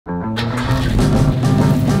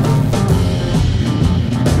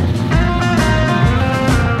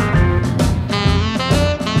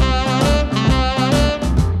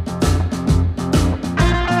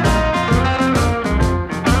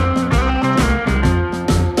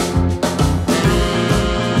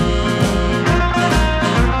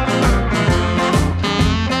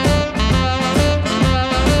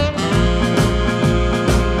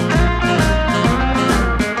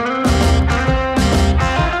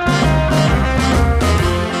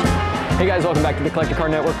welcome back to the Collector Car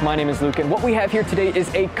Network. My name is Luke, and what we have here today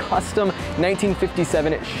is a custom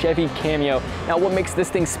 1957 Chevy Cameo. Now, what makes this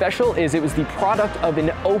thing special is it was the product of an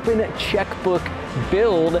open checkbook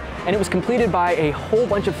build, and it was completed by a whole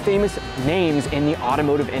bunch of famous names in the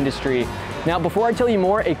automotive industry. Now, before I tell you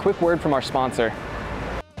more, a quick word from our sponsor.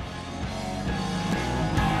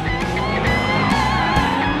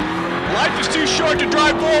 Life is too short to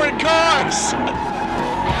drive boring cars.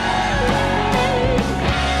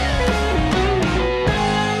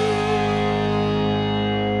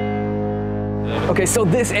 Okay, so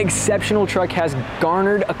this exceptional truck has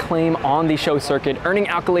garnered acclaim on the show circuit, earning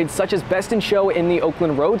accolades such as Best in Show in the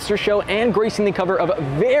Oakland Roadster Show and gracing the cover of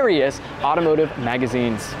various automotive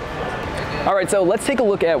magazines. All right, so let's take a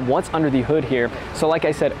look at what's under the hood here. So like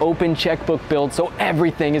I said, open checkbook build, so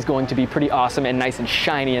everything is going to be pretty awesome and nice and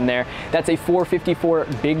shiny in there. That's a 454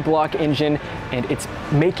 big block engine, and it's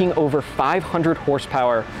making over 500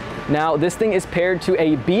 horsepower. Now, this thing is paired to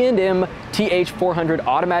a B&M TH400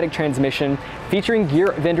 automatic transmission featuring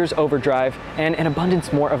gear vendor's overdrive and an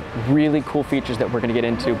abundance more of really cool features that we're gonna get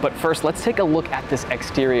into. But first, let's take a look at this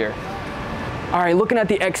exterior. All right, looking at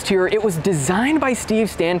the exterior, it was designed by Steve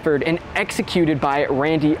Stanford and executed by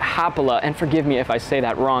Haapala, and forgive me if I say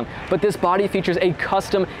that wrong, but this body features a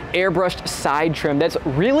custom airbrushed side trim that's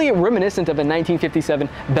really reminiscent of a 1957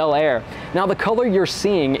 Bel Air. Now, the color you're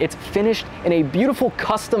seeing, it's finished in a beautiful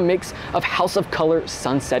custom mix of House of Color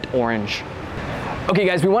sunset orange. Okay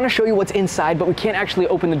guys, we want to show you what's inside, but we can't actually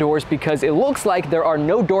open the doors because it looks like there are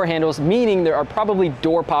no door handles, meaning there are probably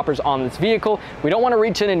door poppers on this vehicle. We don't want to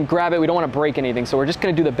reach in and grab it, we don't want to break anything, so we're just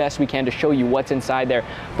going to do the best we can to show you what's inside there.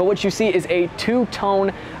 But what you see is a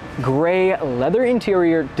two-tone gray leather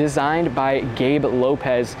interior designed by Gabe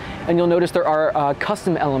Lopez, and you'll notice there are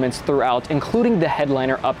custom elements throughout, including the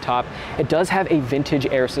headliner up top. It does have a vintage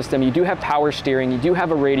air system, you do have power steering, you do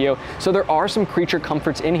have a radio, so there are some creature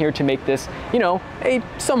comforts in here to make this, you know, a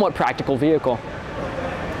somewhat practical vehicle.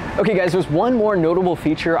 Okay guys, there's one more notable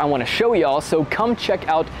feature I want to show y'all, so come check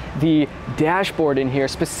out the dashboard in here,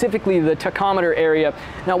 specifically the tachometer area.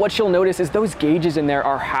 Now what you'll notice is those gauges in there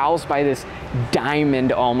are housed by this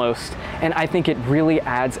diamond almost, and I think it really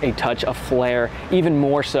adds a touch of flair, even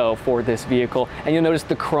more so for this vehicle. And you'll notice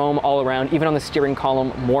the chrome all around, even on the steering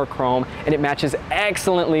column, more chrome, and it matches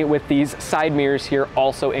excellently with these side mirrors here,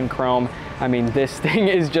 also in chrome. I mean, this thing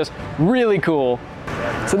is just really cool.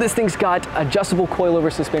 So this thing's got adjustable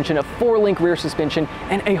coil-over suspension, a 4-link rear suspension,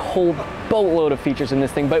 and a whole boatload of features in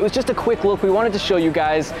this thing. But it was just a quick look. We wanted to show you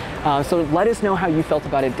guys. So let us know how you felt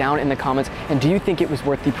about it down in the comments. And do you think it was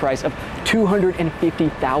worth the price of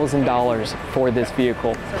 $250,000 for this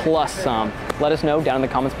vehicle, plus some? Let us know down in the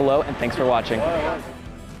comments below, and thanks for watching.